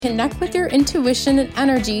Connect with your intuition and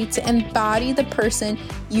energy to embody the person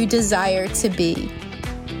you desire to be.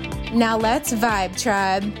 Now let's vibe,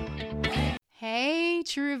 tribe. Hey,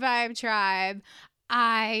 True Vibe Tribe.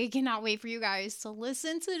 I cannot wait for you guys to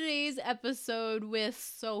listen to today's episode with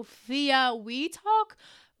Sofia. We talk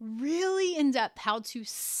really in depth how to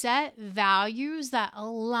set values that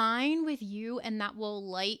align with you and that will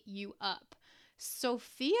light you up.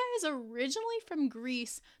 Sofia is originally from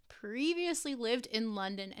Greece, previously lived in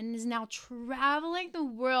London, and is now traveling the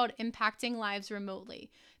world impacting lives remotely.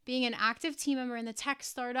 Being an active team member in the tech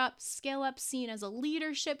startup, scale up scene as a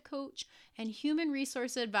leadership coach, and human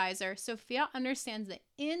resource advisor, Sofia understands the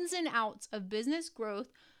ins and outs of business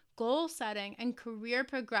growth, goal setting, and career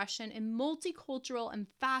progression in multicultural and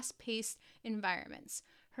fast-paced environments.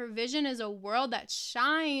 Her vision is a world that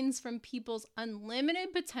shines from people's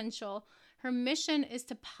unlimited potential. Her mission is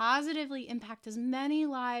to positively impact as many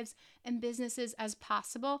lives and businesses as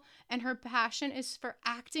possible, and her passion is for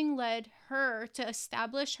acting led her to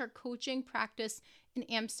establish her coaching practice in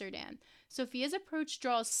Amsterdam. Sofia's approach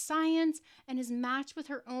draws science and is matched with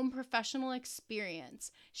her own professional experience.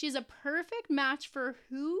 She is a perfect match for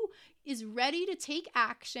who is ready to take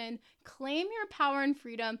action, claim your power and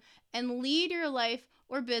freedom, and lead your life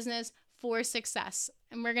or business for success.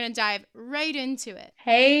 And we're going to dive right into it.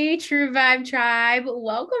 Hey, True Vibe Tribe.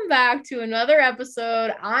 Welcome back to another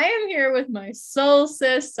episode. I am here with my soul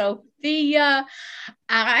sis, Sofia.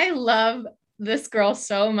 I love this girl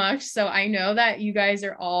so much. So I know that you guys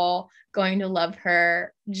are all going to love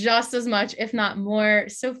her just as much, if not more.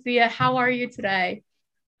 Sofia, how are you today?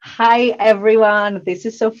 Hi, everyone. This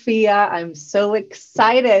is Sofia. I'm so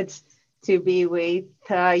excited to be with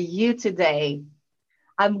you today.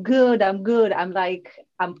 I'm good.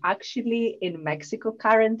 I'm actually in Mexico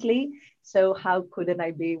currently. So, how couldn't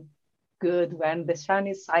I be good when the sun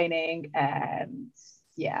is shining? And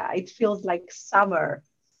yeah, it feels like summer.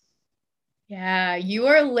 Yeah, you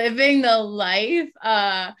are living the life.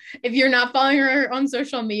 If you're not following her on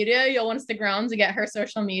social media, you'll want to stick around to get her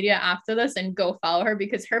social media after this and go follow her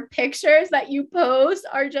because her pictures that you post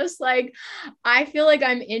are just like, I feel like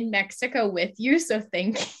I'm in Mexico with you. So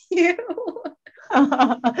thank you.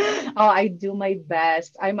 Oh, I do my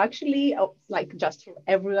best. I'm actually like just for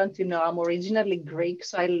everyone to know, I'm originally Greek,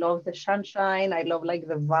 so I love the sunshine. I love like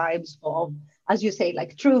the vibes of, as you say,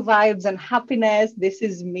 like true vibes and happiness. This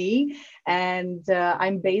is me, and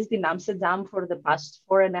I'm based in Amsterdam for the past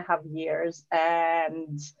 4.5 years,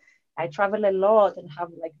 and I travel a lot and have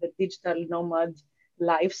like the digital nomad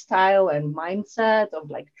lifestyle and mindset of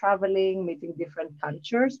like traveling, meeting different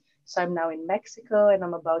cultures. So I'm now in Mexico and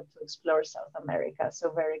I'm about to explore South America.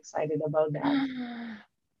 So very excited about that.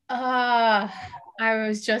 Uh, I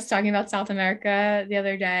was just talking about South America the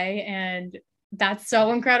other day, and that's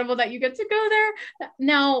so incredible that you get to go there.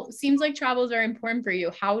 Now, seems like travel is very important for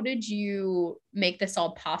you. How did you make this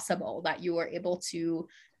all possible that you were able to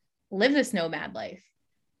live this nomad life?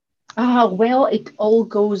 Well, it all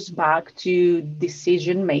goes back to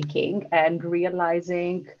decision making and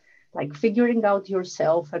realizing, like figuring out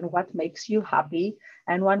yourself and what makes you happy.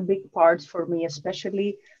 And one big part for me,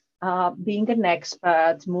 especially being an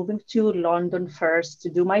expat, moving to London first to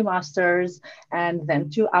do my master's and then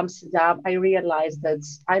to Amsterdam, I realized that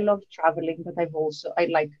I love traveling, but I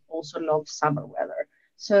like also love summer weather.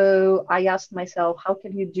 So I asked myself, how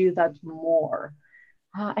can you do that more?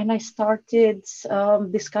 And I started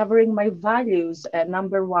discovering my values. And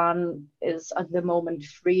number one is at the moment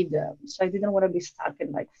freedom. So I didn't want to be stuck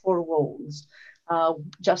in like four walls,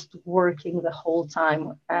 just working the whole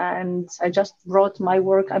time. And I just brought my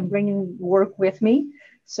work, I'm bringing work with me.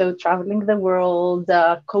 So traveling the world,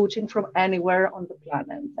 coaching from anywhere on the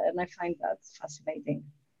planet. And I find that fascinating.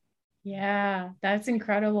 Yeah, that's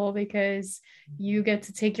incredible because you get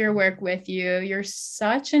to take your work with you. You're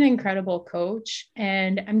such an incredible coach.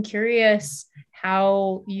 And I'm curious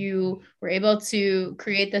how you were able to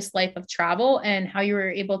create this life of travel and how you were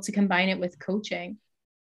able to combine it with coaching.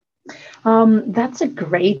 That's a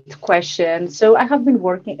great question. So I have been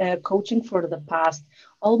working coaching for the past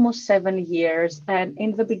almost 7 years, and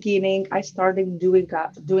in the beginning, I started doing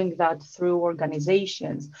that through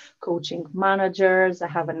organizations, coaching managers. I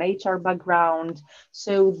have an HR background,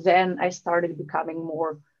 so then I started becoming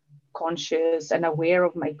more conscious and aware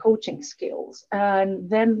of my coaching skills. And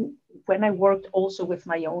then when I worked also with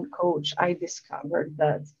my own coach, I discovered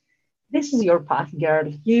that this is your path,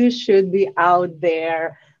 girl. You should be out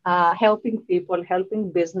there helping people,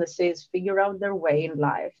 helping businesses figure out their way in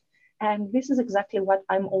life. And this is exactly what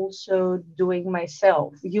I'm also doing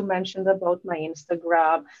myself. You mentioned about my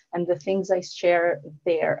Instagram and the things I share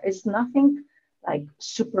there is nothing like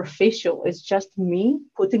superficial. It's just me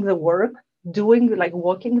putting the work, doing like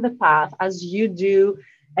walking the path as you do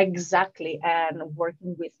exactly, and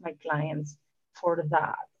working with my clients for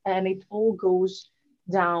that. And it all goes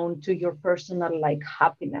down to your personal like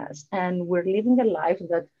happiness. And we're living a life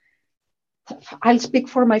that, I'll speak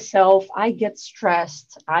for myself. I get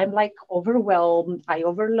stressed. I'm like overwhelmed. I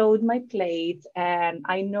overload my plate. And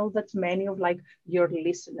I know that many of like your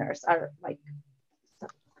listeners are like,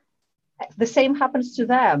 the same happens to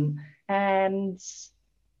them. And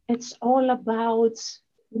it's all about,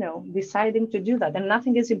 deciding to do that. And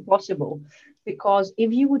nothing is impossible, because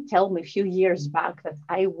if you would tell me a few years back that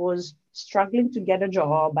I was struggling to get a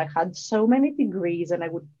job, I had so many degrees and I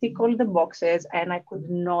would tick all the boxes and I could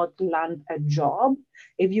not land a job,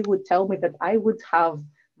 if you would tell me that I would have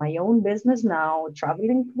my own business now,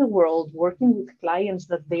 traveling the world, working with clients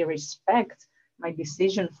that they respect my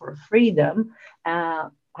decision for freedom,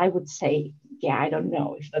 I would say, yeah, I don't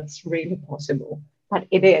know if that's really possible, but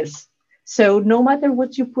it is. So no matter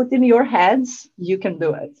what you put in your heads, you can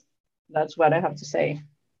do it. That's what I have to say.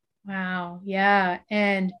 Wow. Yeah.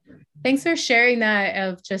 And thanks for sharing that,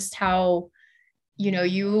 of just how,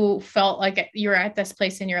 you felt like you're at this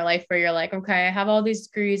place in your life where you're like, okay, I have all these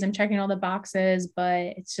degrees, I'm checking all the boxes,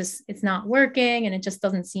 but it's not working. And it just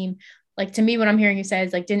doesn't seem like, to me, what I'm hearing you say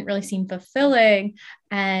is like, didn't really seem fulfilling.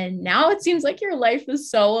 And now it seems like your life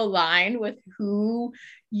is so aligned with who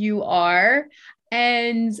you are.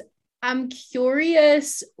 And I'm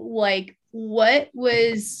curious, like, what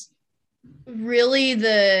was really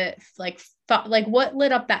the like thought, like what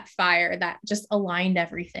lit up that fire that just aligned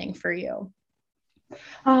everything for you?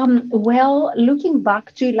 Well, looking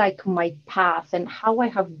back to like my path and how I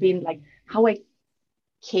have been, like how I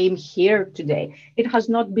came here today, it has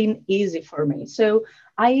not been easy for me. So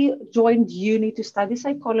I joined uni to study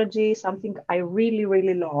psychology, something I really,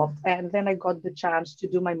 really loved. And then I got the chance to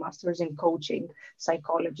do my master's in coaching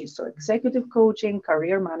psychology. So executive coaching,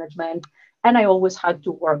 career management. And I always had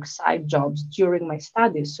to work side jobs during my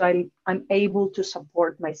studies. So I'm able to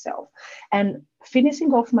support myself. And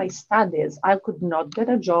finishing off my studies, I could not get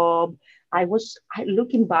a job.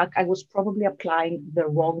 Looking back, I was probably applying the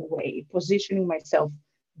wrong way, positioning myself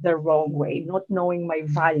the wrong way, not knowing my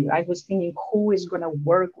value. I was thinking, who is going to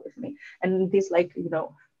work with me? And this, like,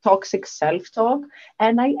 toxic self talk.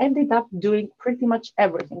 And I ended up doing pretty much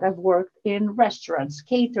everything. I've worked in restaurants,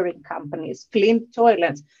 catering companies, cleaned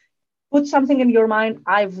toilets. Put something in your mind,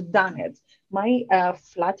 I've done it. My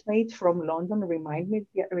flatmate from London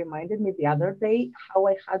reminded me the other day how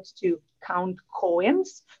I had to count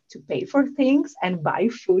coins to pay for things and buy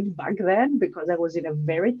food back then, because I was in a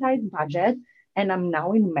very tight budget. And I'm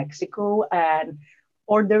now in Mexico and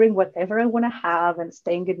ordering whatever I want to have and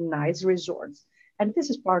staying in nice resorts. And this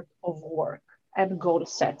is part of work and goal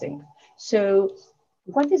setting. So,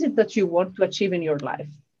 what is it that you want to achieve in your life?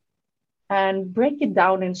 And break it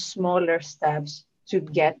down in smaller steps to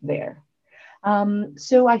get there.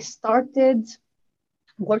 So I started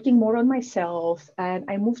working more on myself, and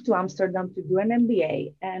I moved to Amsterdam to do an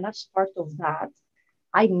MBA. And as part of that,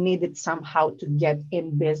 I needed somehow to get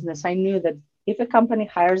in business. I knew that if a company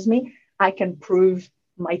hires me, I can prove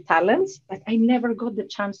my talents, but I never got the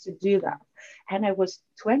chance to do that. And I was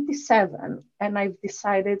 27 and I've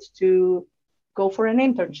decided to go for an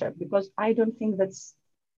internship, because I don't think that's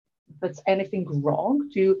anything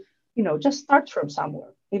wrong to, just start from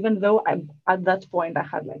somewhere. Even though at that point I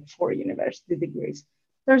had like 4 university degrees,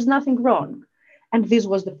 there's nothing wrong. And this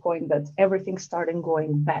was the point that everything started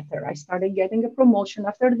going better. I started getting a promotion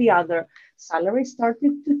after the other. Salary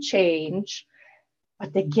started to change.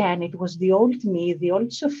 But again, it was the old me, the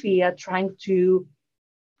old Sofia, trying to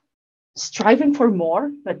striving for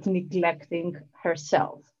more, but neglecting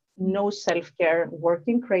herself. No self care,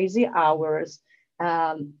 working crazy hours,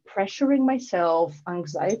 pressuring myself.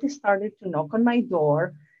 Anxiety started to knock on my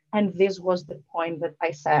door. And this was the point that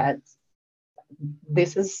I said,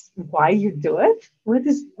 this is why you do it?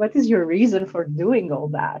 What is your reason for doing all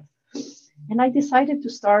that? And I decided to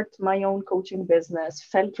start my own coaching business,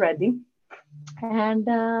 felt ready. And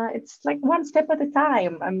it's like one step at a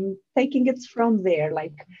time. I'm taking it from there,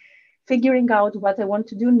 like figuring out what I want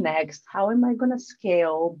to do next. How am I going to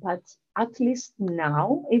scale? But at least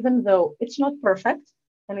now, even though it's not perfect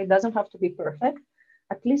and it doesn't have to be perfect,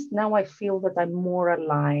 at least now I feel that I'm more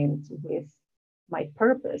aligned with my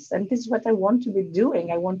purpose. And this is what I want to be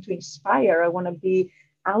doing. I want to inspire. I want to be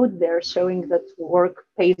out there showing that work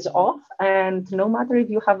pays off. And no matter if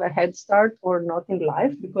you have a head start or not in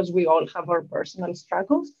life, because we all have our personal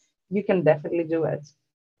struggles, you can definitely do it.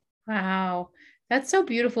 Wow. That's so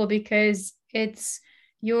beautiful, because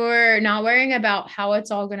you're not worrying about how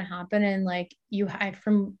it's all going to happen. And like you had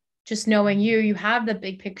from just knowing you have the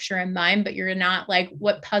big picture in mind, but you're not like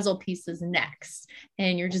what puzzle piece is next,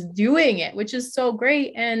 and you're just doing it, which is so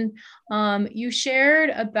great. And you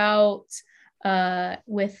shared about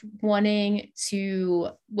with wanting to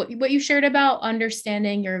what you shared about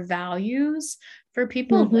understanding your values for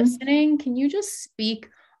people Mhm. listening. Can you just speak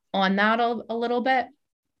on that a little bit?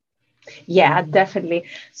 Yeah, definitely.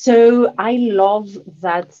 So I love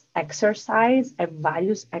that exercise, a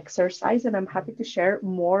values exercise, and I'm happy to share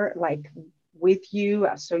more like with you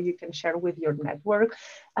so you can share with your network.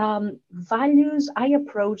 Values, I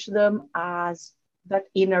approach them as that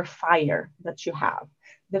inner fire that you have,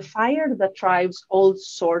 the fire that drives all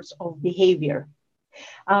sorts of behavior.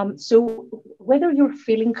 So whether you're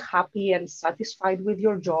feeling happy and satisfied with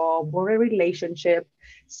your job or a relationship,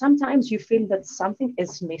 sometimes you feel that something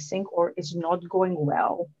is missing or is not going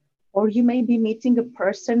well. Or you may be meeting a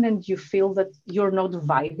person and you feel that you're not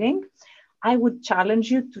vibing. I would challenge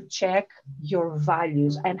you to check your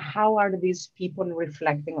values and how are these people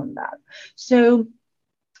reflecting on that. So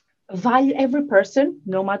value every person,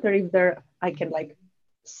 no matter if they're, I can like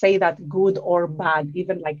say that good or bad,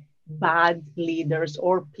 even like bad leaders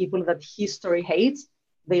or people that history hates,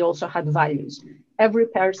 they also had values. Every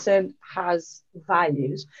person has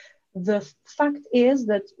values. The fact is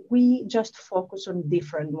that we just focus on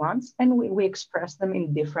different ones and we express them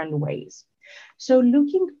in different ways. So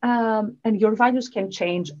looking, and your values can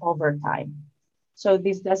change over time. So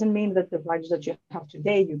this doesn't mean that the values that you have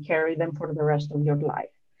today, you carry them for the rest of your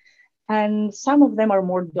life, and some of them are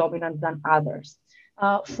more dominant than others.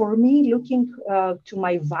 For me, looking to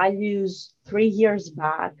my values 3 years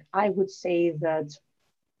back, I would say that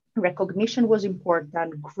recognition was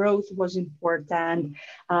important, growth was important,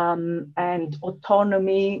 and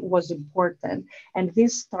autonomy was important. And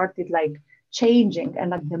this started like changing.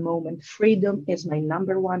 And at the moment, freedom is my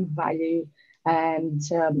number one value. And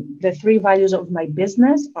the three values of my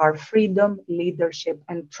business are freedom, leadership,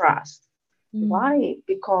 and trust. Mm. Why?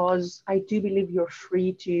 Because I do believe you're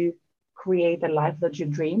free to create a life that you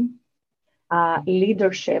dream.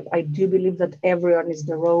 Leadership, I do believe that everyone is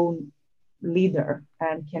their own leader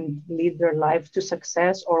and can lead their life to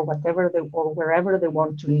success or whatever they or wherever they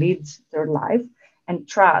want to lead their life. And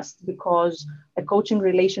trust, because a coaching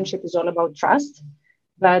relationship is all about trust,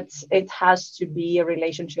 but it has to be a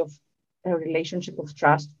relationship of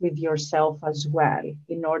trust with yourself as well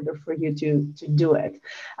in order for you to do it.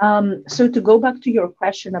 So to go back to your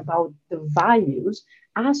question about the values,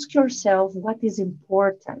 ask yourself what is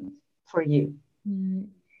important for you Mm.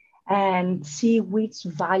 and see which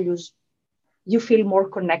values you feel more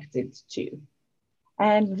connected to.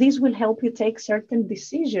 And this will help you take certain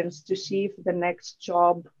decisions to see if the next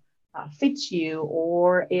job fits you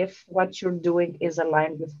or if what you're doing is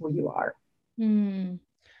aligned with who you are. Mm.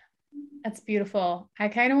 That's beautiful. I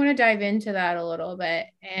kind of want to dive into that a little bit.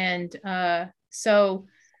 And so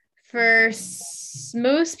for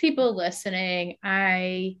most people listening,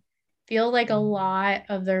 I feel like a lot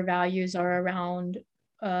of their values are around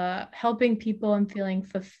helping people and feeling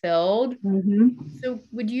fulfilled. Mhm. So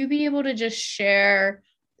would you be able to just share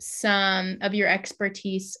some of your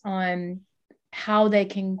expertise on how they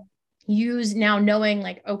can use now, knowing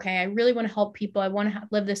like, okay, I really want to help people. I want to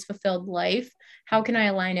live this fulfilled life. How can I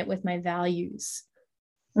align it with my values?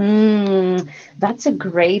 That's a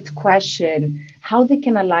great question. How they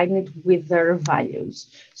can align it with their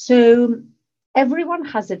values. So everyone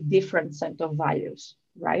has a different set of values,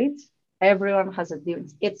 right? Everyone has a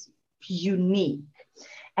different, it's unique.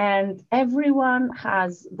 And everyone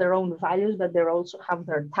has their own values, but they also have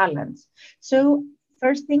their talents. So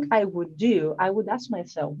first thing I would do, I would ask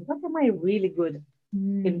myself, what am I really good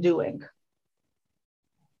in Mm. doing?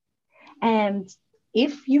 And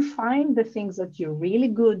if you find the things that you're really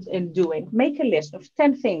good in doing, make a list of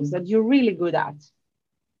 10 things that you're really good at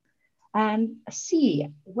and see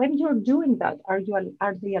when you're doing that,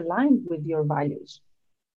 are they aligned with your values?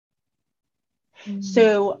 Mm.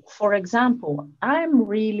 So, for example, I'm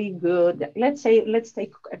really good. Let's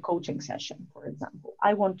take a coaching session, for example.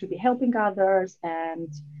 I want to be helping others and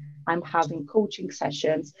I'm having coaching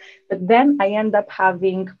sessions, but then I end up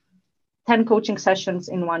having 10 coaching sessions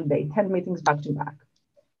in one day, 10 meetings back to back.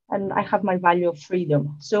 And I have my value of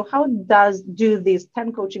freedom. So how does do these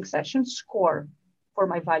 10 coaching sessions score for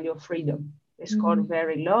my value of freedom? They score Mm.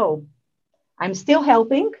 very low. I'm still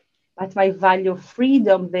helping, but my value of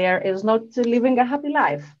freedom there is not living a happy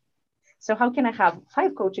life. So how can I have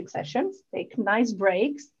 5 coaching sessions, take nice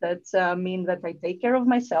breaks that mean that I take care of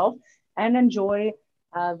myself and enjoy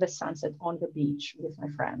the sunset on the beach with my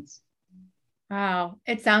friends? Wow.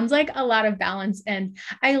 It sounds like a lot of balance. And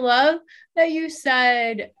I love that you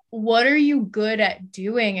said, what are you good at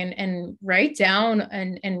doing? And write down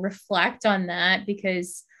and reflect on that,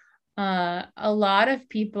 because a lot of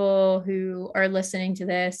people who are listening to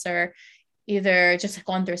this are either just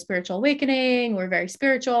gone through a spiritual awakening or very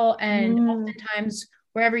spiritual. And Mm. oftentimes,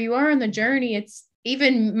 wherever you are on the journey, it's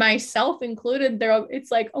even myself included there.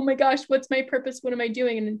 It's like, oh my gosh, what's my purpose? What am I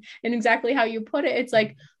doing? And exactly how you put it, it's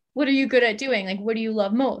like, what are you good at doing? Like, what do you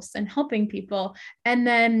love most? And helping people. And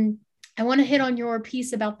then I want to hit on your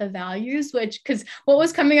piece about the values, which, because what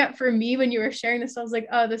was coming up for me when you were sharing this, I was like,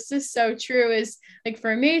 oh, this is so true. Is like,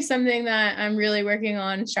 for me, something that I'm really working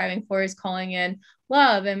on, striving for, is calling in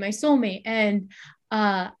love and my soulmate. And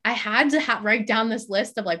I had to write down this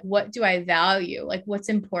list of like, what do I value? Like, what's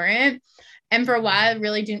important? And for a while, I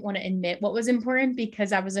really didn't want to admit what was important,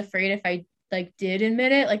 because I was afraid if I like did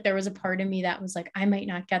admit it, like there was a part of me that was like, I might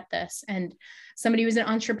not get this. And somebody who's an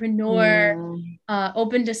entrepreneur, Mm.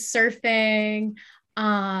 open to surfing.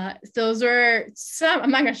 Those were some,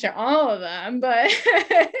 I'm not gonna share all of them, but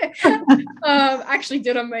actually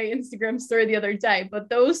did on my Instagram story the other day. But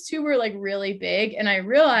those two were like really big. And I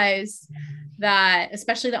realized that,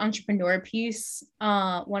 especially the entrepreneur piece,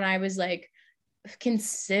 when I was like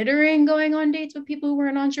considering going on dates with people who were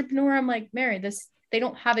an entrepreneur, I'm like, Mary, this, they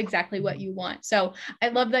don't have exactly what you want. So I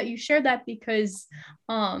love that you shared that, because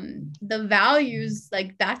the values,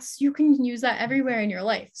 like, that's, you can use that everywhere in your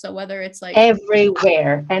life. So whether it's like,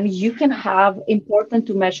 Everywhere, and you can have, important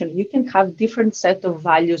to mention, you can have different set of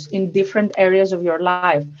values in different areas of your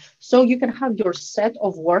life. So you can have your set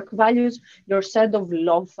of work values, your set of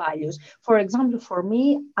love values. For example, for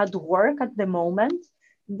me at work at the moment,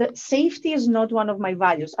 the safety is not one of my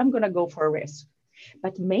values. I'm going to go for a risk.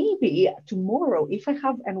 But maybe tomorrow, if I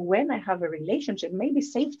have and when I have a relationship, maybe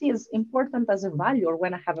safety is important as a value, or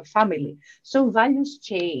when I have a family. So values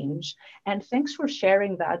change. And thanks for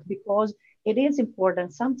sharing that, because it is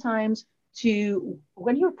important sometimes to,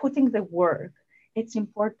 when you're putting the work, it's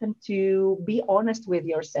important to be honest with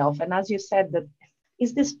yourself. And as you said, that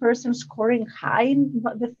is this person scoring high in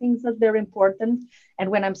the things that they're important?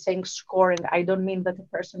 And when I'm saying scoring, I don't mean that the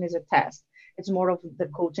person is a test. It's more of the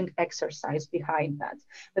coaching exercise behind that.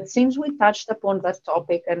 But since we touched upon that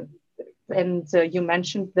topic, and you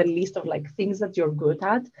mentioned the list of like things that you're good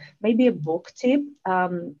at, maybe a book tip.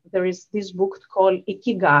 There is this book called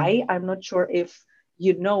Ikigai. I'm not sure if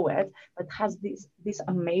you know it, but has this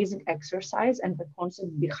amazing exercise, and the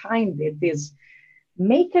concept behind it is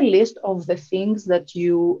make a list of the things that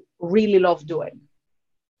you really love doing.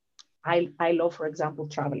 I love, for example,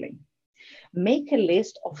 traveling. Make a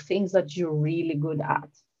list of things that you're really good at.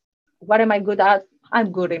 What am I good at?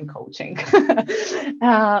 I'm good in coaching.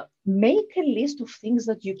 Make a list of things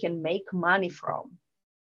that you can make money from.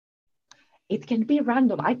 It can be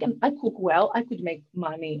random. I cook well. I could make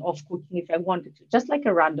money off cooking if I wanted to. Just like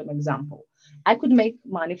a random example. I could make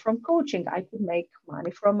money from coaching. I could make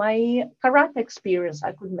money from my karate experience.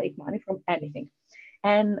 I could make money from anything.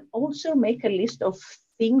 And also make a list of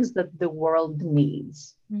things that the world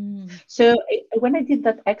needs. So when I did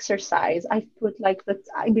that exercise, I put like that.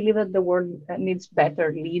 I believe that the world needs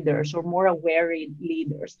better leaders, or more aware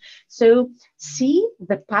leaders. So see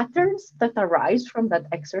the patterns that arise from that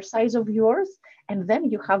exercise of yours, and then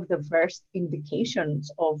you have the first indications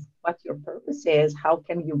of what your purpose is. How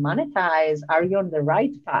can you monetize? Are you on the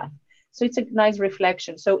right path? So it's a nice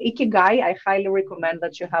reflection. So Ikigai, I highly recommend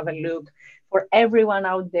that you have a look, for everyone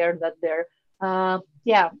out there that they're,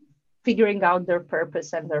 yeah, figuring out their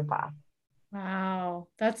purpose and their path. wow,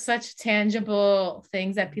 that's such tangible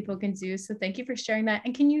things that people can do. So thank you for sharing that.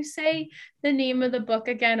 And can you say the name of the book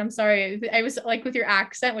again? I'm sorry. I was like, with your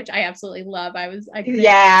accent, which I absolutely love. I couldn't.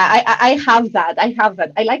 Yeah, I have that. I have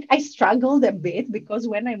that. I struggled a bit, because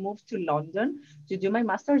when I moved to London to do my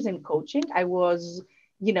master's in coaching, I was,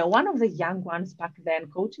 one of the young ones back then.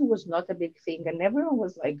 Coaching was not a big thing, and everyone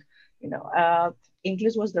was like, you know, uh,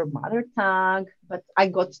 English was their mother tongue. But I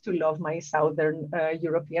got to love my Southern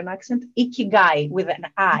European accent. Ikigai with an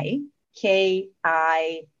I,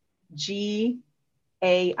 Kigai,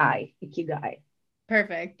 Ikigai.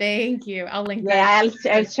 Perfect. Thank you. I'll link Yeah,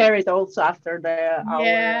 that. I'll share it also after our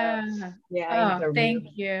Yeah. yeah, Oh, interview. thank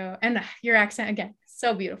you. And your accent again,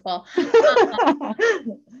 so beautiful.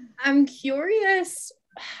 I'm curious,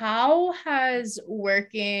 how has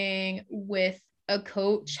working with a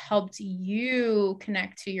coach helped you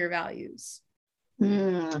connect to your values?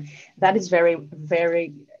 That is very,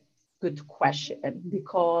 very good question,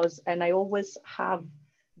 because, and I always have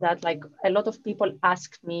that, like, a lot of people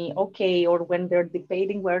ask me, okay, or when they're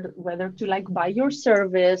debating whether to like buy your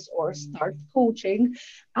service or start coaching,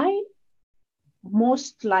 I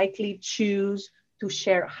most likely choose to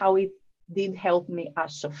share how it did help me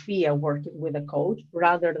as Sofia working with a coach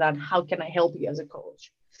rather than how can I help you as a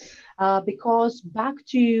coach. Because back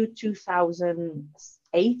to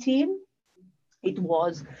 2018, it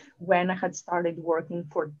was when I had started working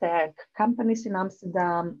for tech companies in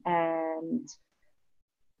Amsterdam, and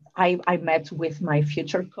I met with my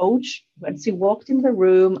future coach. When she walked in the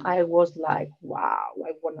room, I was like, wow,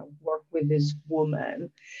 I want to work with this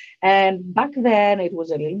woman. And back then, it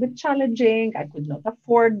was a little bit challenging. I could not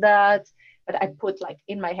afford that. But I put like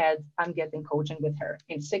in my head, I'm getting coaching with her.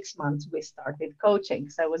 In 6 months, we started coaching.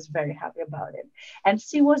 So I was very happy about it. And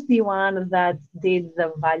she was the one that did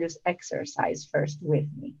the values exercise first with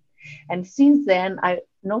me. And since then, I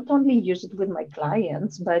not only use it with my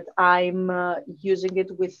clients, but I'm using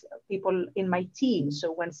it with people in my team.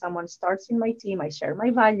 So when someone starts in my team, I share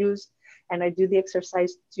my values and I do the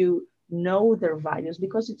exercise to know their values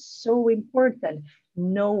because it's so important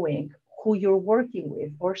knowing who you're working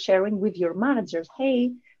with or sharing with your managers.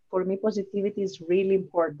 Hey, for me, positivity is really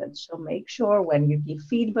important. So make sure when you give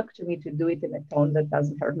feedback to me to do it in a tone that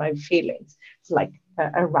doesn't hurt my feelings. It's like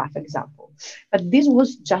a rough example. But this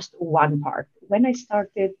was just one part. When I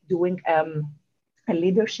started doing a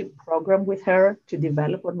leadership program with her to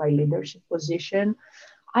develop on my leadership position,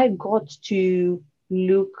 I got to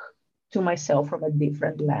look to myself from a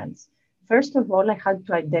different lens. First of all, I had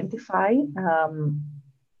to identify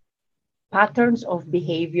patterns of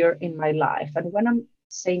behavior in my life. And when I'm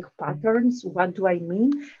saying patterns, what do I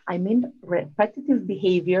mean? I mean repetitive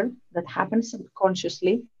behavior that happens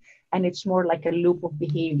subconsciously, and it's more like a loop of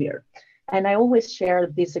behavior. And I always share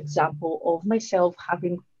this example of myself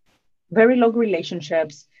having very long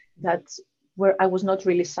relationships that where I was not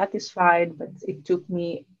really satisfied, but it took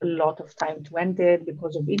me a lot of time to end it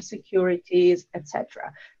because of insecurities,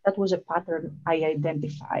 etc. That was a pattern I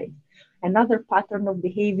identified. Another pattern of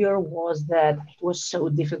behavior was that it was so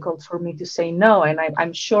difficult for me to say no. And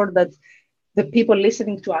I'm sure that the people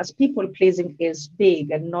listening to us, people pleasing is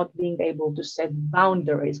big and not being able to set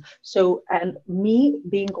boundaries. So, and me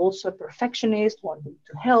being also a perfectionist, wanting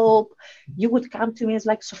to help, you would come to me as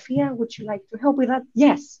like, Sophia, would you like to help with that?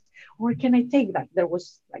 Yes. Or can I take that? There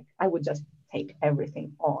was like, I would just take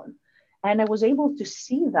everything on. And I was able to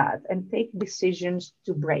see that and take decisions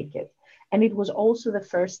to break it. And it was also the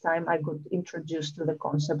first time I got introduced to the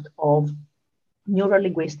concept of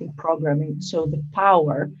neurolinguistic programming. So the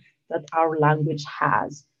power that our language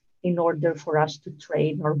has in order for us to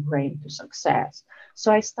train our brain to success.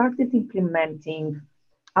 So I started implementing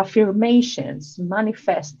affirmations,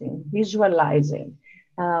 manifesting, visualizing,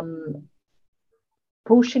 um,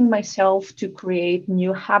 pushing myself to create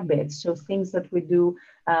new habits. So things that we do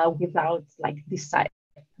without like decide,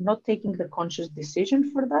 not taking the conscious decision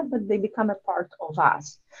for that, but they become a part of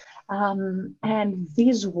us. And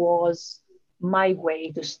this was my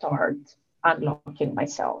way to start unlocking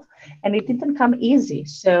myself. And it didn't come easy.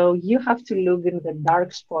 So you have to look in the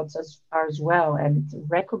dark spots as well and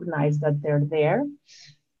recognize that they're there.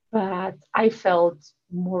 But I felt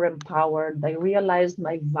more empowered. I realized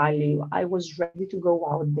my value. I was ready to go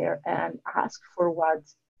out there and ask for what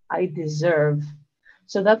I deserve.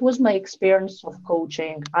 So that was my experience of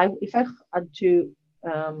coaching. If I had to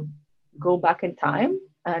um, go back in time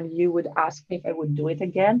and you would ask me if I would do it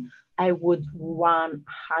again, I would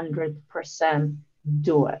 100%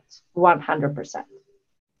 do it. 100%.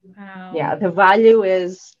 Wow. Yeah, the value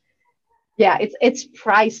is, yeah, it's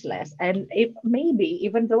priceless. And it maybe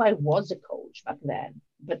even though I was a coach back then,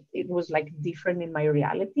 but it was like different in my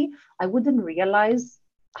reality, I wouldn't realize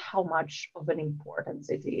how much of an importance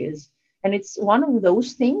it is. And it's one of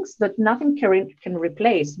those things that nothing can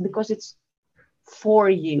replace because it's for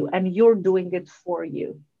you and you're doing it for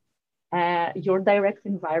you. Your direct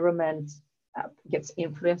environment gets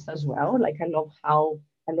influenced as well. Like I love how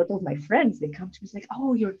a lot of my friends they come to me like,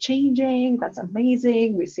 "Oh, you're changing. That's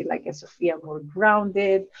amazing. We see like a Sophia more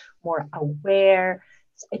grounded, more aware."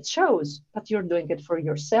 It shows that you're doing it for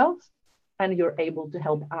yourself, and you're able to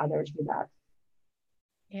help others with that.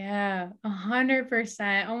 Yeah,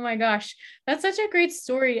 100%. Oh my gosh. That's such a great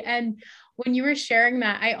story. And when you were sharing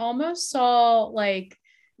that, I almost saw like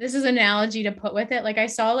this is an analogy to put with it. Like I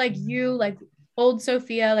saw like you, like old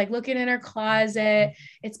Sophia, like looking in her closet.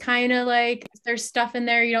 It's kind of like there's stuff in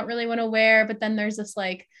there you don't really want to wear, but then there's this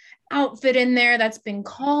like outfit in there that's been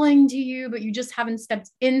calling to you, but you just haven't stepped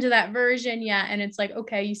into that version yet. And it's like,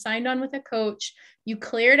 okay, you signed on with a coach, you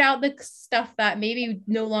cleared out the stuff that maybe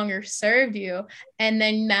no longer served you, and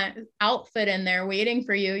then that outfit in there waiting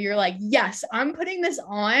for you, you're like, yes, I'm putting this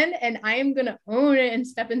on and I am going to own it and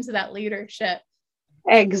step into that leadership.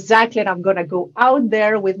 Exactly. And I'm going to go out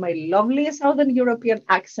there with my lovely Southern European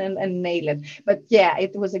accent and nail it. But yeah,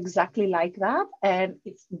 it was exactly like that. And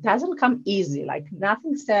it doesn't come easy. Like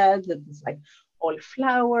nothing says that it's like all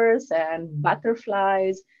flowers and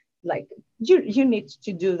butterflies. Like you need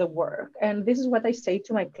to do the work. And this is what I say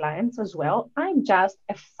to my clients as well. I'm just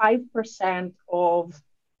a 5% of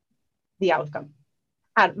the outcome,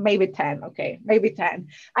 and maybe 10. Okay, maybe 10.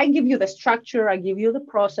 I give you the structure, I give you the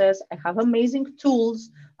process, I have amazing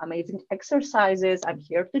tools, amazing exercises, I'm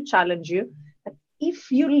here to challenge you. But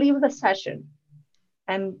if you leave the session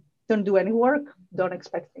and don't do any work, don't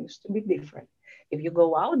expect things to be different. If you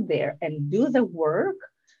go out there and do the work,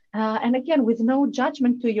 and again, with no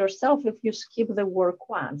judgment to yourself, if you skip the work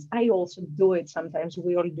once, I also do it sometimes.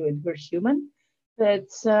 We all do it. We're human. But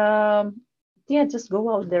yeah, just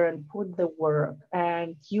go out there and put the work,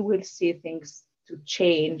 and you will see things to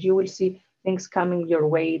change. You will see things coming your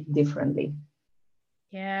way differently.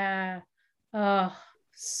 Yeah. Oh,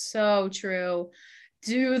 so true.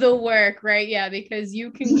 Do the work, right? Yeah, because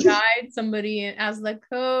you can guide somebody as the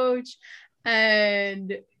coach,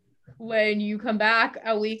 and when you come back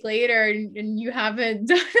a week later and you haven't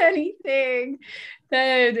done anything,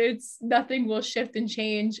 then it's nothing will shift and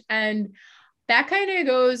change. And that kind of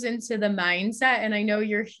goes into the mindset. And I know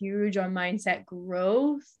you're huge on mindset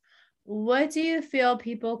growth. What do you feel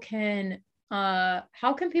people can,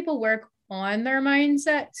 how can people work on their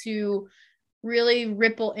mindset to really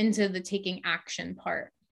ripple into the taking action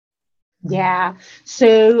part? Yeah.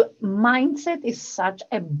 So mindset is such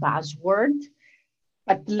a buzzword.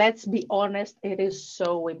 But let's be honest, it is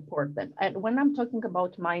so important. And when I'm talking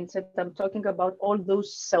about mindset, I'm talking about all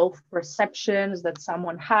those self perceptions that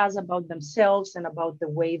someone has about themselves and about the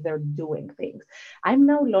way they're doing things. I'm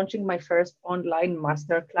now launching my first online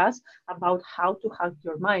masterclass about how to hack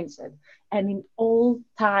your mindset. And it all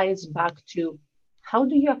ties back to how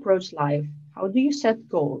do you approach life? How do you set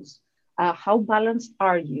goals? How balanced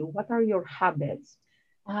are you? What are your habits?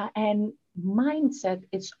 And mindset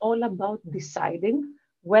is all about deciding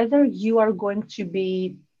whether you are going to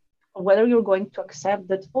be, whether you're going to accept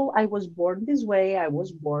that, oh, I was born this way, I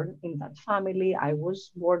was born in that family, I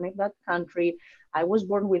was born in that country, I was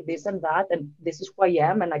born with this and that, and this is who I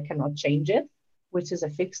am, and I cannot change it, which is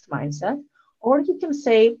a fixed mindset. Or you can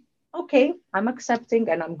say, okay, I'm accepting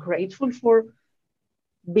and I'm grateful for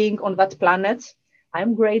being on that planet.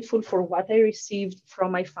 I'm grateful for what I received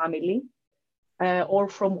from my family, or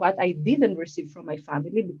from what I didn't receive from my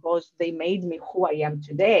family, because they made me who I am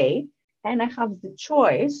today. And I have the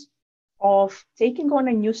choice of taking on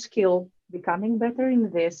a new skill, becoming better in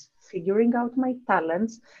this, figuring out my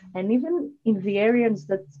talents, and even in the areas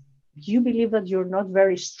that you believe that you're not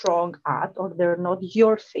very strong at or they're not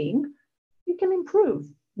your thing, you can improve.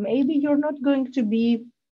 Maybe you're not going to be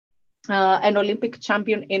an Olympic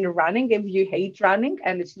champion in running if you hate running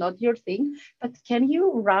and it's not your thing. But can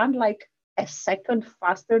you run like a second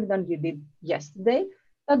faster than you did yesterday?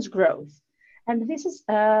 That's growth. And this is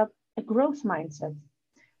a growth mindset.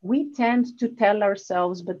 We tend to tell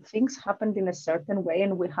ourselves, but things happened in a certain way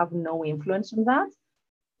and we have no influence on that.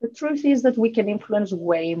 The truth is that we can influence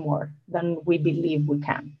way more than we believe we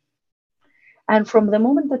can. And from the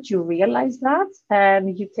moment that you realize that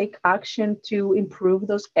and you take action to improve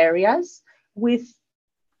those areas with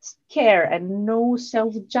care and no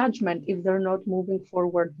self judgment if they're not moving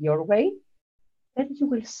forward your way, then you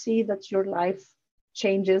will see that your life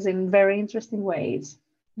changes in very interesting ways.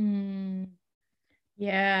 Hmm.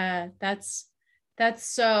 Yeah, that's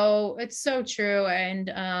so it's so true. And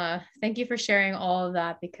thank you for sharing all of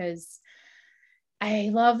that, because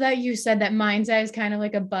I love that you said that mindset is kind of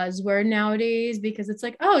like a buzzword nowadays, because it's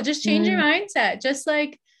like, oh, just change your Mm, mindset. Just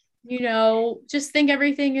like, just think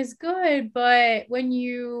everything is good. But when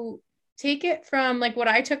you take it from like what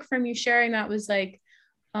I took from you sharing, that was like,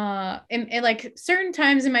 and like certain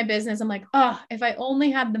times in my business, I'm like, oh, if I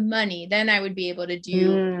only had the money, then I would be able to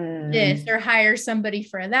do this mm. or hire somebody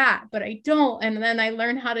for that, but I don't. And then I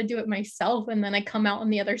learn how to do it myself. And then I come out on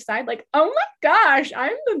the other side like, oh my gosh,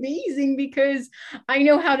 I'm amazing because I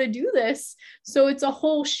know how to do this. So it's a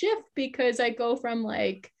whole shift, because I go from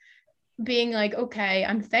like being like, okay,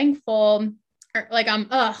 I'm thankful, or like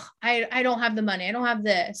I don't have the money, I don't have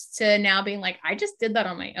this, to now being like, I just did that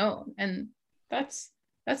on my own. And that's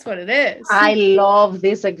what it is. I love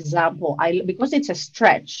this example. I because it's a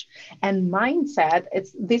stretch and mindset.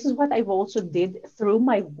 It's this is what I've also did through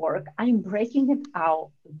my work. I'm breaking it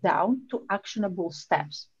out down to actionable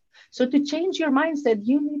steps. So to change your mindset,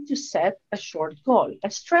 you need to set a short goal, a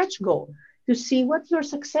stretch goal. to see what your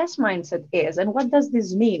success mindset is and what does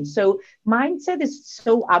this mean. So mindset is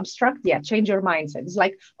so abstract. Yeah, change your mindset. It's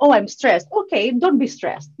like, oh, I'm stressed. Okay, don't be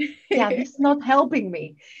stressed. Yeah, this is not helping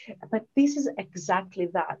me. But this is exactly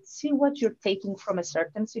that. See what you're taking from a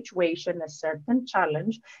certain situation, a certain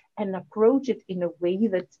challenge, and approach it in a way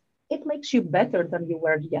that it makes you better than you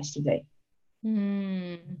were yesterday.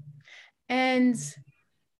 Hmm. And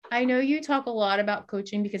I know you talk a lot about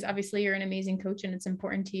coaching because obviously you're an amazing coach and it's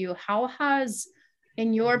important to you. How has,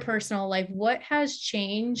 in your personal life, what has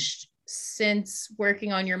changed since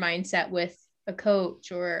working on your mindset with a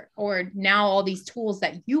coach, or now all these tools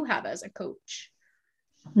that you have as a coach?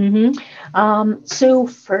 Mhm. So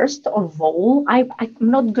first of all, I'm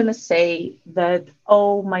not gonna say that,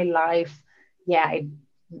 oh, my life, yeah,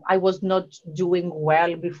 I was not doing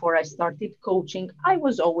well before I started coaching. I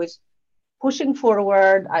was always pushing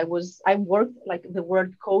forward. I worked, like, the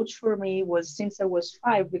word coach for me was since I was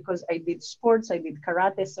 5, because I did sports, I did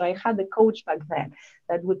karate. So I had a coach back then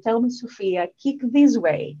that would tell me, Sofia, kick this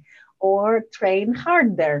way, or train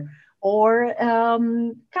harder, or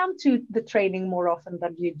come to the training more often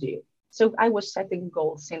than you do. So I was setting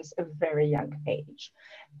goals since a very young age.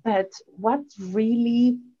 But what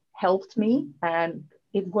really helped me, and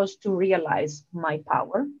it was to realize my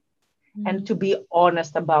power and to be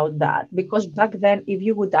honest about that. Because back then, if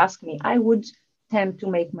you would ask me, I would tend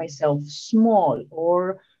to make myself small,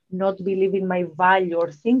 or not believe in my value,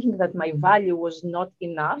 or thinking that my value was not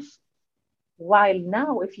enough. While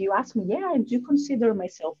now, if you ask me, yeah, I do consider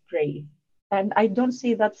myself great. And I don't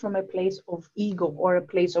see that from a place of ego or a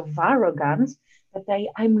place of arrogance, but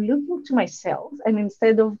I'm looking to myself, and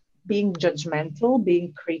instead of being judgmental,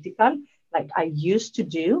 being critical, like I used to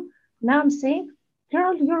do, now I'm saying,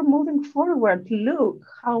 girl, you're moving forward. Look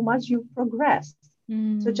how much you've progressed.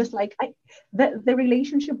 So just Mm. like the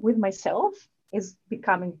relationship with myself is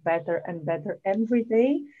becoming better and better every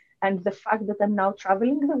day. And the fact that I'm now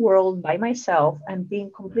traveling the world by myself and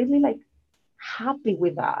being completely like happy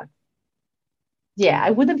with that. Yeah,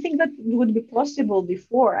 I wouldn't think that would be possible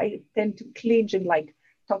before. I tend to clinch in like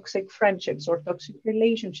toxic friendships or toxic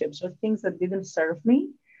relationships or things that didn't serve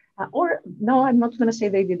me. Or no, I'm not going to say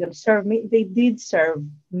they didn't serve me. They did serve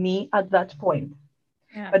me at that point.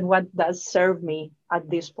 Yeah. But what does serve me at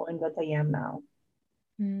this point that I am now?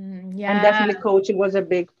 And Yeah. definitely coaching was a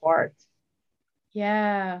big part.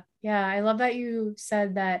 Yeah. Yeah. I love that you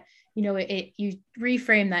said that, you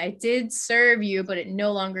reframe that it did serve you, but it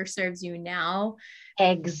no longer serves you now.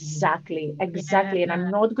 Exactly, Yeah. exactly. And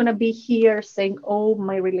I'm not going to be here saying, oh,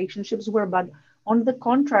 my relationships were bad. On the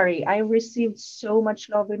contrary, I received so much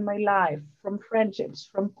love in my life from friendships,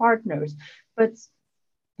 from partners. But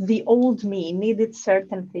the old me needed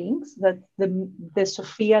certain things that the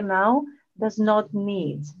Sophia now does not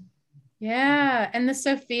need. Yeah. And the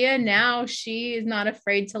Sophia now, she is not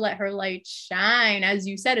afraid to let her light shine. As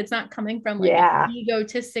you said, it's not coming from like an Yeah,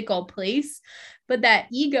 egotistical place, but that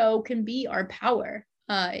ego can be our power.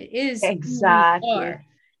 It is who we exactly. are.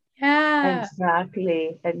 Yeah.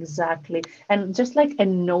 Exactly, exactly. And just like a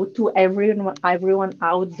note to everyone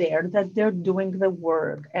out there that they're doing the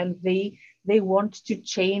work and they want to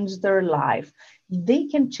change their life. They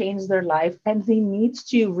can change their life, and they need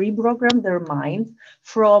to reprogram their mind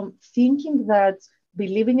from thinking that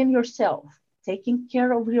believing in yourself, taking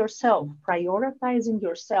care of yourself, prioritizing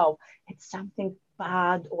yourself, it's something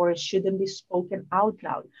bad or it shouldn't be spoken out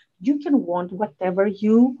loud. You can want whatever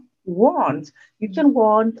you want. You can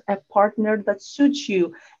want a partner that suits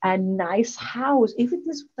you, a nice house. If it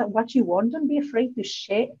is what you want, don't be afraid to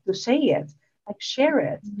share, to say it, like share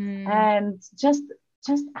it, Mhm. and just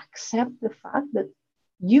accept the fact that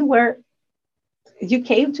you were you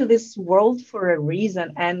came to this world for a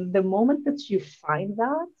reason. And the moment that you find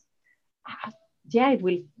that, ah, yeah, it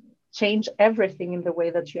will change everything in the way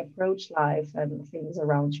that you approach life and things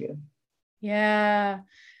around you. Yeah.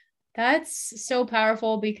 That's so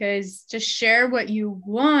powerful because just share what you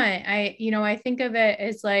want. I think of it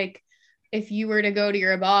as like if you were to go to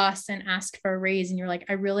your boss and ask for a raise and you're like,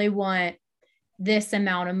 I really want this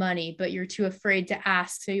amount of money, but you're too afraid to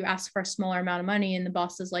ask. So you ask for a smaller amount of money and the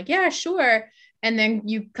boss is like, yeah, sure. And then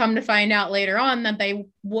you come to find out later on that they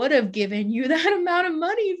would have given you that amount of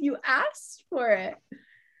money if you asked for it.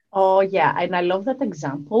 Oh, yeah. And I love that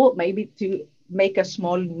example. Maybe to make a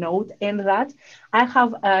small note in that, I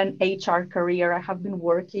have an HR career. I have been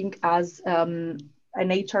working as an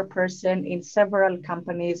HR person in several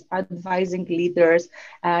companies, advising leaders,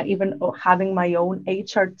 even having my own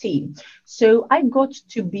HR team. So I got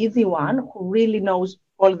to be the one who really knows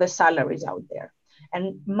all the salaries out there.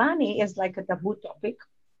 And money is like a taboo topic,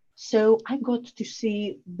 so I got to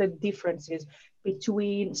see the differences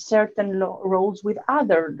between certain roles with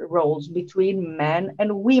other roles, between men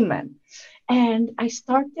and women. And I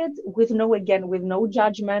started with with no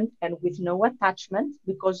judgment and with no attachment,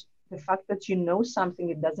 because the fact that you know something,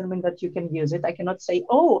 it doesn't mean that you can use it. I cannot say,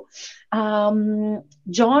 oh,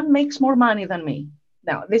 John makes more money than me.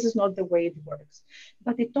 Now, this is not the way it works.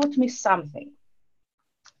 But it taught me something.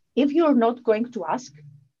 If you're not going to ask,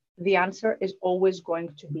 the answer is always going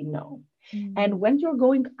to be no. And when you're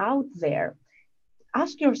going out there,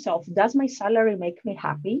 ask yourself, does my salary make me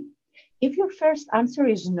happy? If your first answer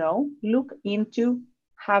is no, look into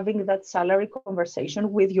having that salary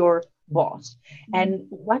conversation with your boss. And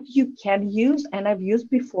what you can use, and I've used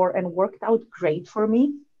before and worked out great for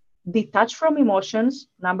me, detach from emotions.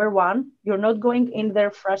 Number one, you're not going in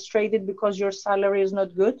there frustrated because your salary is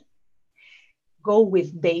not good. Go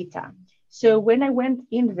with data. So when I went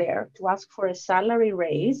in there to ask for a salary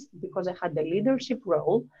raise because I had the leadership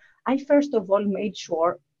role, I first of all made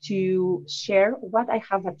sure to share what I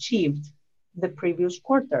have achieved the previous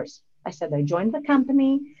quarters. I said, I joined the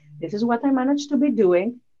company. This is what I managed to be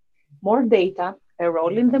doing. More data, a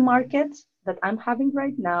role in the market that I'm having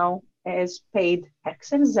right now is paid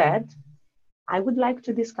X and Z. I would like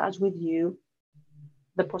to discuss with you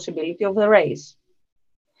the possibility of the raise.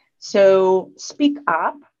 So speak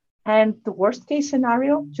up. And the worst case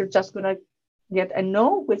scenario, you're just going to get a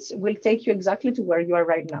no, which will take you exactly to where you are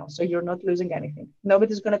right now. So you're not losing anything.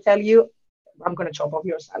 Nobody's going to tell you, I'm going to chop off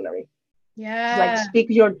your salary. It's like Yeah. speak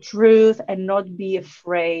your truth and not be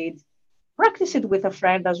afraid. Practice it with a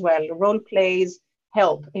friend as well. Role plays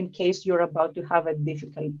help in case you're about to have a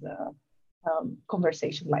difficult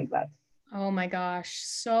conversation like that. Oh my gosh,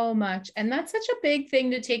 so much. And that's such a big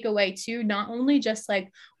thing to take away too, not only just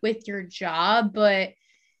like with your job, but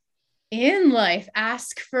in life.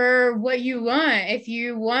 Ask for what you want. If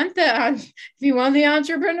you want the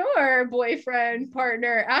entrepreneur boyfriend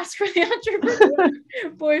partner, ask for the entrepreneur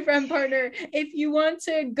boyfriend partner. If you want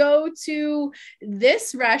to go to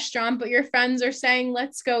this restaurant but your friends are saying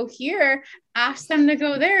let's go here, ask them to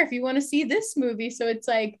go there. If you want to see this movie, so it's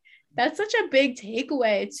like that's such a big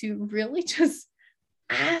takeaway, to really just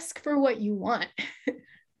ask for what you want.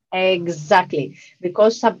 Exactly.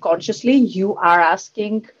 Because subconsciously you are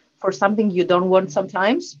asking for something you don't want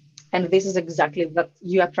sometimes. And this is exactly what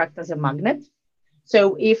you attract as a magnet.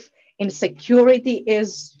 So if insecurity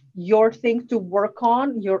is your thing to work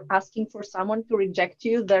on, you're asking for someone to reject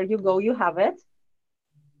you, there you go, you have it.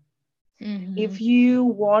 Mm-hmm. If you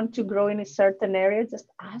want to grow in a certain area, just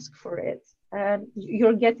ask for it and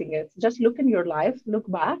you're getting it. Just look in your life, look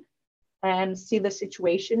back and see the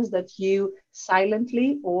situations that you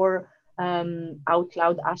silently or out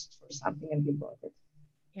loud asked for something and you got it.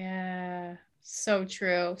 Yeah, so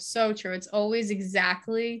true. So true. It's always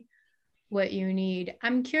exactly what you need.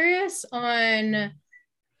 I'm curious on,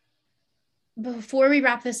 before we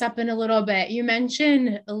wrap this up in a little bit, you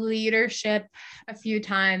mentioned leadership a few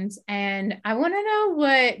times, and I want to know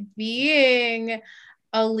what being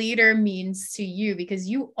a leader means to you, because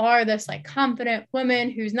you are this like confident woman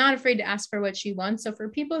who's not afraid to ask for what she wants. So for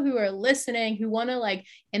people who are listening who want to like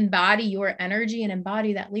embody your energy and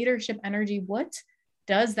embody that leadership energy, what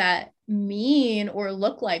does that mean or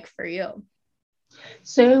look like for you?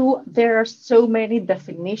 So there are so many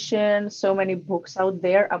definitions, so many books out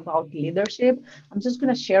there about leadership. I'm just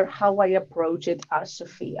going to share how I approach it as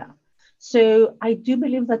Sofia. So I do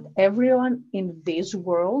believe that everyone in this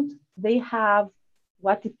world, they have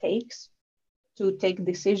what it takes to take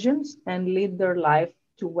decisions and lead their life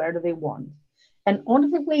to where they want. And on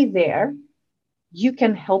the way there, you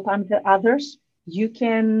can help others, you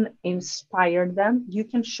can inspire them, you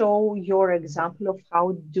can show your example of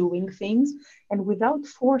how doing things, and without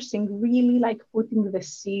forcing, really like putting the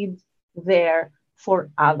seed there for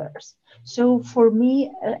others. So for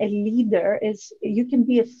me, a leader is, you can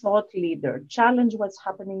be a thought leader, challenge what's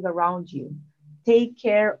happening around you, take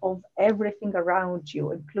care of everything around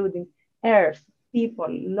you, including earth, people,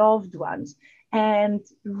 loved ones, and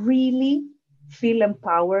really feel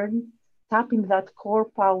empowered, tapping that core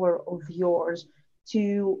power of yours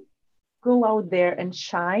to go out there and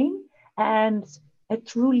shine. And a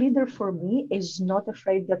true leader for me is not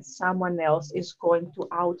afraid that someone else is going to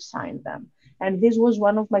outshine them. And this was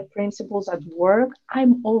one of my principles at work.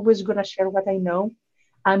 I'm always going to share what I know.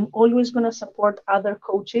 I'm always going to support other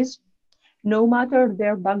coaches, no matter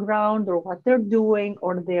their background or what they're doing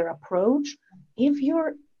or their approach. If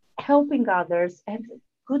you're helping others, and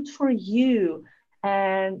good for you,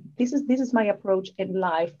 And this is my approach in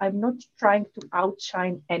life. I'm not trying to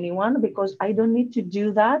outshine anyone because I don't need to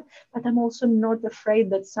do that, but I'm also not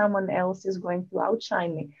afraid that someone else is going to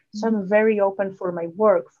outshine me. So I'm very open for my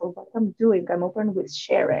work, for what I'm doing. I'm open with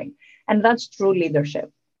sharing. And that's true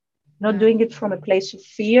leadership. Not Wow. doing it from a place of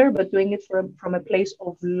fear, but doing it from a place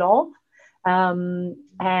of love.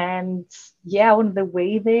 And yeah, on the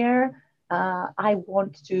way there, I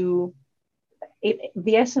want to,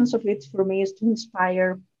 the essence of it for me is to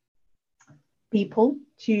inspire people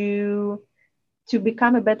to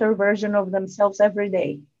become a better version of themselves every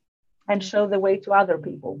day and show the way to other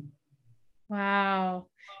people. Wow.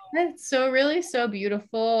 That's so really so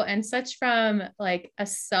beautiful and such from like a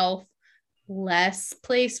selfless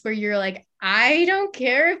place where you're like, I don't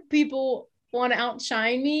care if people want to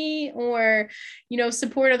outshine me or,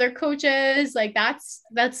 support other coaches. Like that's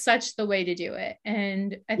such the way to do it.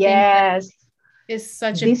 And I think that Yes, is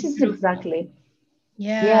such a this is beautiful, exactly.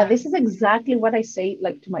 Yeah, yeah. this is exactly what I say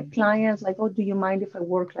like to my clients, like, oh, do you mind if I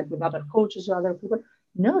work like with other coaches or other people?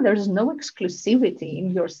 No, there's no exclusivity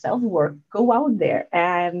in your self-work. Go out there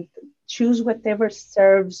and choose whatever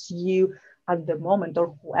serves you at the moment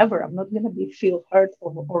or whoever. I'm not gonna be feel hurt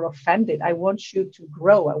or offended. I want you to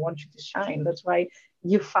grow. I want you to shine. That's why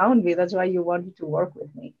you found me. That's why you wanted to work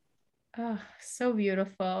with me. Oh, so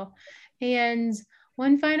beautiful. And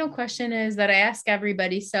one final question is that I ask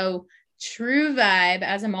everybody. So, true vibe,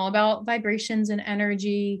 as I'm all about vibrations and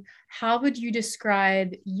energy, how would you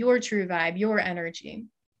describe your true vibe, your energy?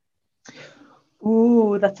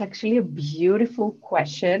 Ooh, that's actually a beautiful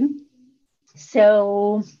question.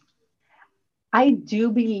 So I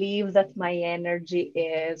do believe that my energy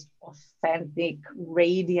is authentic,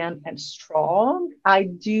 radiant, and strong. I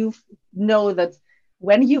do know that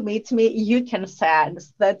when you meet me, you can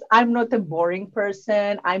sense that I'm not a boring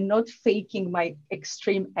person. I'm not faking my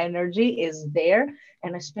extreme energy is there.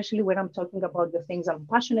 And especially when I'm talking about the things I'm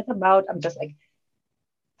passionate about, I'm just like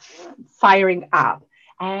firing up.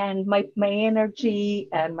 And my energy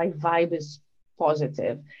and my vibe is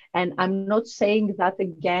positive. And I'm not saying that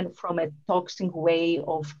again from a toxic way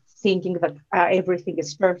of thinking that everything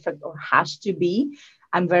is perfect or has to be.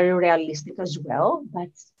 I'm very realistic as well, but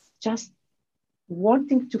just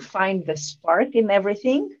wanting to find the spark in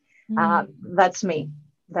everything. That's me.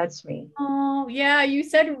 That's me. Oh, yeah, you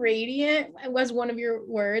said radiant was one of your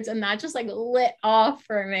words, and that just like lit off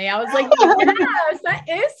for me. I was like, yes, that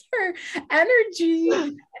is her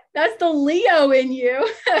energy. That's the Leo in you.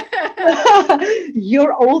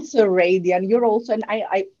 You're also radiant. You're also, and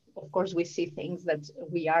of course, we see things that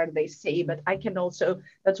we are, they say, but I can also,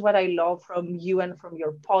 that's what I love from you and from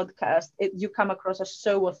your podcast. You come across as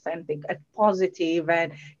so authentic and positive,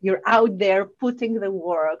 and you're out there putting the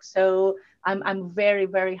work. So I'm very,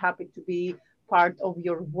 very happy to be part of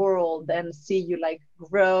your world and see you like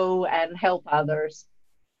grow and help others.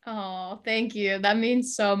 Oh, thank you. That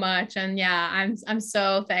means so much. And yeah, I'm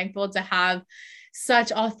so thankful to have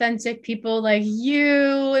such authentic people like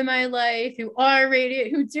you in my life who are radiant,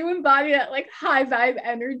 who do embody that like high vibe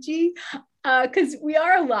energy. Because we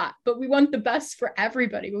are a lot, but we want the best for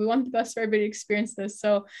everybody. We want the best for everybody to experience this.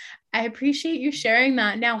 So I appreciate you sharing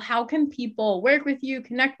that. Now, how can people work with you,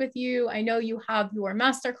 connect with you? I know you have your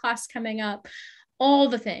masterclass coming up, all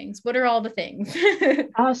the things. What are all the things?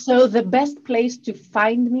 So the best place to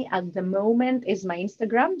find me at the moment is my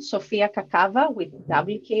Instagram, Sofia Kakkava with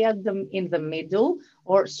WK in the middle,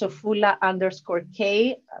 or Sofula underscore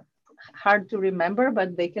K. Hard to remember,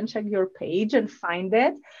 but they can check your page and find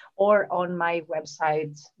it, or on my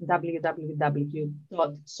website, www.sofia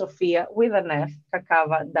with an F,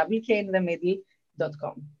 Kakkava, WK in the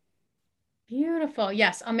middle.com. Beautiful.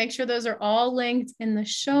 Yes, I'll make sure those are all linked in the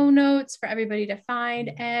show notes for everybody to find.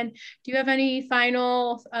 And do you have any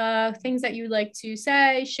final things that you'd like to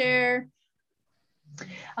say, share?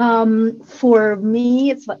 For me,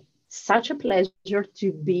 it's such a pleasure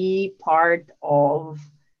to be part of.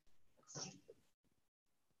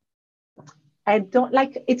 I don't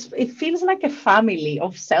like it feels like a family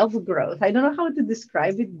of self-growth. I don't know how to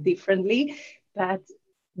describe it differently, but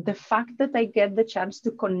the fact that I get the chance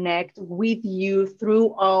to connect with you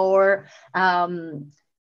through our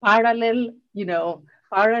parallel,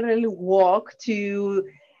 parallel walk to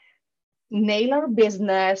nail our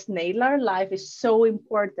business, nail our life is so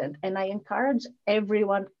important. And I encourage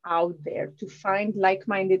everyone out there to find like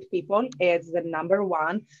minded people. It's the number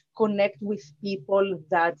one. Connect with people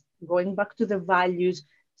that, going back to the values,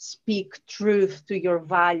 speak truth to your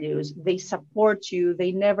values. They support you,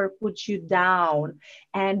 they never put you down.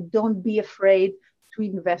 And don't be afraid to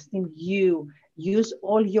invest in you. Use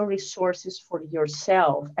all your resources for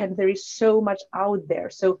yourself. And there is so much out there.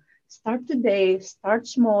 So Start today, start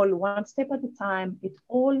small, one step at a time. It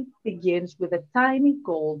all begins with a tiny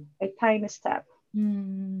goal, a tiny step.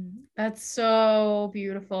 That's so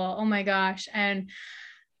beautiful. Oh my gosh. And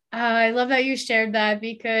I love that you shared that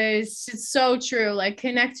because it's so true. Like,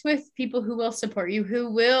 connect with people who will support you, who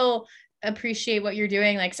will appreciate what you're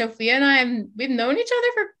doing. Like Sofia and I, we've known each other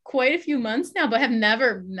for quite a few months now, but have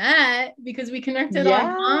never met because we connected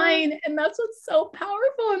Yeah, online. And that's what's so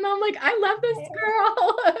powerful. And I'm like, I love this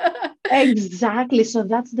girl. exactly. So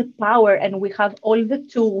that's the power. And we have all the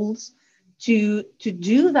tools to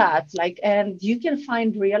do that. Like, and you can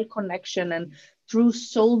find real connection and true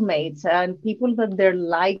soulmates and people that they're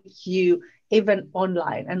like you, even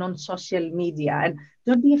online and on social media. And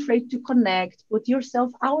don't be afraid to connect, put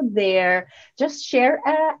yourself out there, just share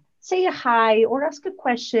say a hi or ask a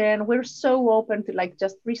question. We're so open to like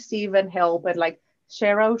just receive and help and like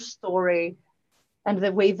share our story and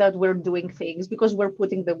the way that we're doing things because we're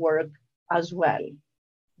putting the work as well,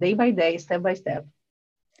 day by day, step by step.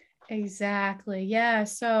 Exactly. Yeah.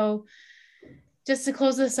 So just to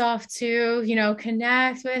close this off too,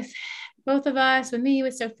 connect with both of us, with me,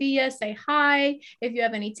 with Sofia, say hi. If you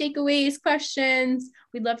have any takeaways, questions,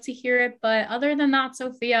 we'd love to hear it. But other than that,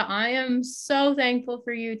 Sofia, I am so thankful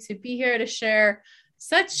for you to be here to share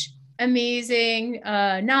such amazing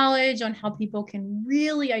knowledge on how people can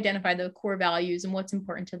really identify the core values and what's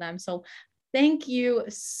important to them. So thank you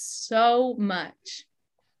so much.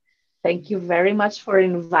 Thank you very much for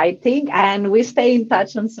inviting, and we stay in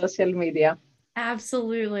touch on social media.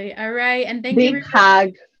 Absolutely. All right. And thank you, Big everybody.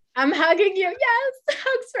 hug. I'm hugging you. Yes.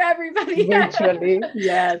 Hugs for everybody. Virtually.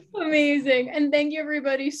 Yes. Amazing. And thank you,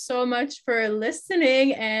 everybody, so much for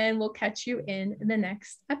listening. And we'll catch you in the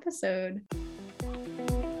next episode.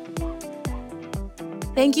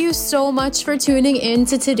 Thank you so much for tuning in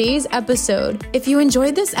to today's episode. If you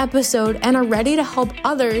enjoyed this episode and are ready to help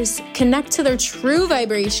others connect to their true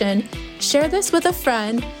vibration, share this with a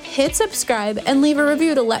friend, hit subscribe, and leave a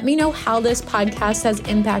review to let me know how this podcast has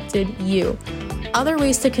impacted you. Other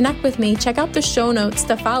ways to connect with me, check out the show notes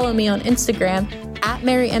to follow me on Instagram at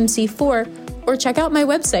MaryMC4 or check out my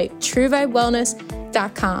website,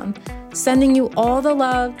 truevibewellness.com. Sending you all the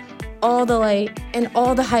love, all the light, and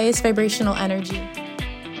all the highest vibrational energy.